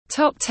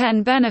Top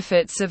 10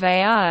 benefits of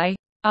AI,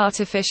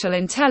 artificial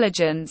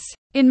intelligence,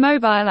 in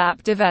mobile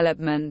app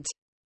development.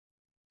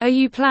 Are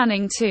you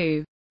planning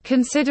to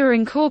consider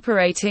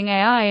incorporating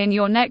AI in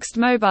your next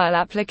mobile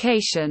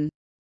application?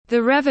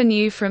 The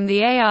revenue from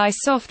the AI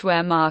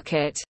software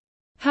market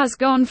has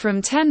gone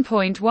from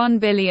 $10.1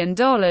 billion in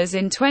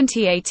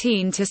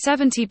 2018 to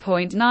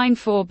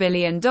 $70.94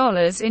 billion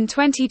in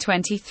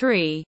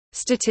 2023,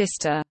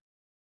 Statista.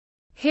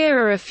 Here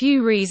are a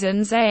few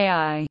reasons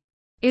AI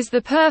is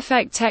the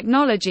perfect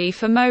technology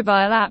for mobile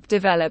app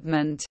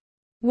development.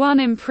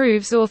 1.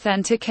 Improves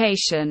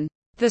authentication.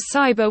 The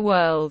cyber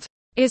world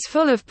is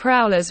full of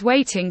prowlers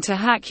waiting to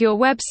hack your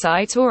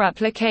website or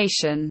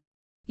application.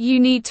 You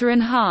need to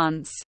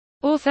enhance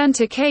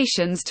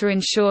authentications to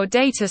ensure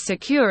data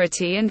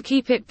security and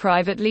keep it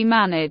privately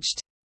managed.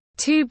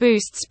 2.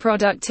 Boosts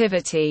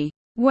productivity.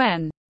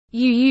 When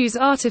you use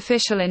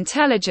artificial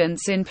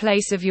intelligence in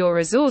place of your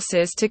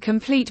resources to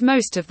complete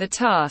most of the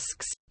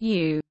tasks,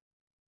 you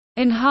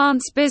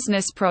enhance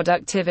business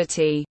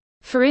productivity.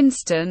 For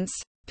instance,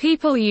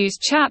 people use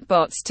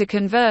chatbots to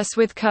converse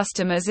with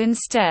customers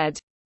instead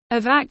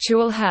of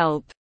actual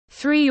help.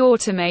 3.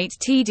 Automate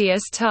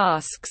tedious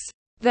tasks.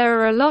 There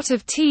are a lot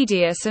of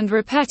tedious and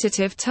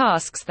repetitive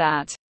tasks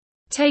that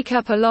take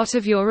up a lot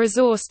of your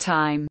resource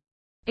time.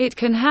 It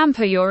can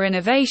hamper your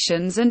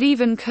innovations and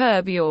even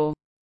curb your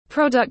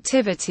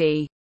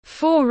productivity.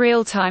 4.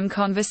 Real-time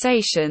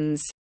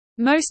conversations.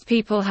 Most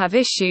people have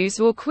issues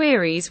or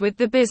queries with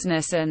the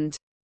business and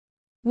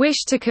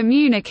wish to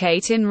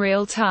communicate in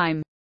real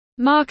time.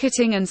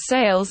 Marketing and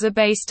sales are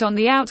based on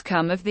the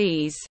outcome of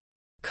these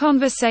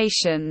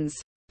conversations.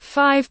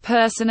 5.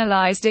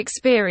 Personalized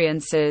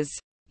experiences.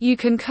 You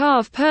can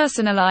carve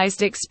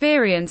personalized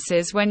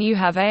experiences when you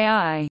have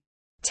AI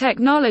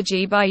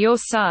technology by your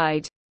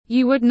side.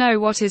 You would know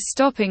what is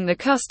stopping the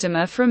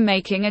customer from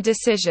making a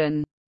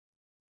decision.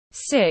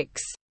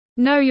 6.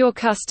 Know your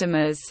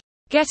customers.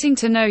 Getting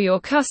to know your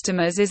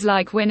customers is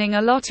like winning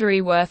a lottery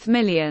worth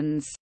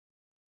millions.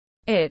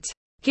 It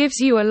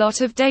gives you a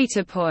lot of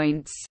data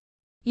points.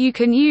 You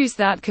can use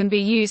that can be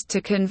used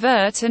to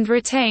convert and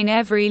retain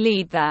every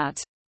lead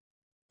that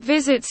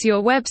visits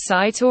your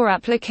website or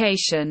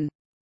application.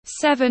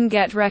 7.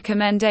 Get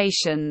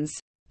recommendations.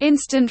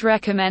 Instant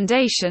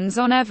recommendations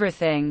on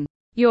everything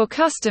your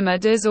customer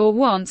does or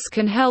wants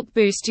can help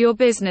boost your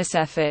business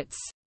efforts.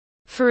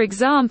 For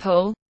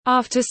example,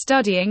 after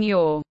studying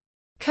your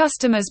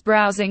customers'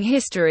 browsing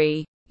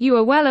history, you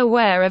are well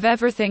aware of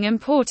everything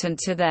important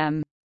to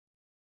them.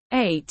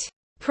 8.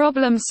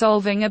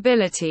 Problem-solving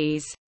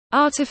abilities.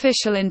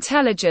 Artificial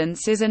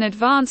intelligence is an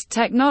advanced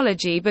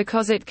technology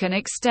because it can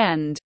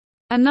extend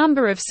a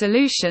number of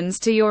solutions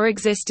to your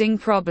existing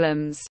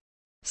problems.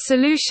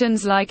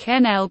 Solutions like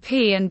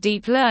NLP and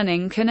deep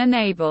learning can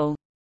enable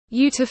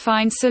you to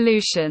find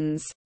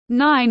solutions.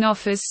 9.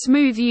 Offers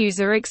smooth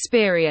user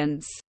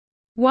experience.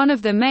 One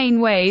of the main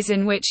ways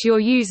in which your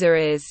user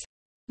is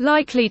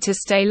likely to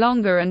stay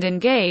longer and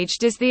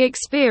engaged is the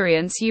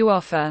experience you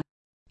offer.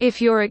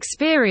 If your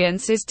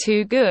experience is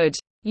too good,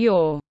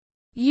 your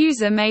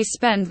user may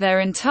spend their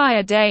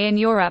entire day in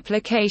your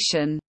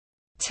application.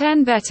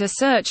 10. Better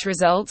search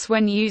results.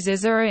 When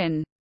users are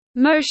in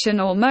motion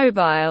or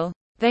mobile,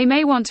 they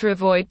may want to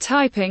avoid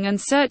typing and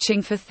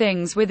searching for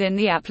things within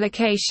the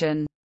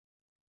application.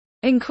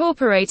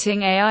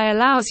 Incorporating AI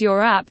allows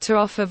your app to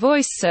offer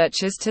voice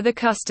searches to the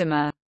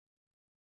customer.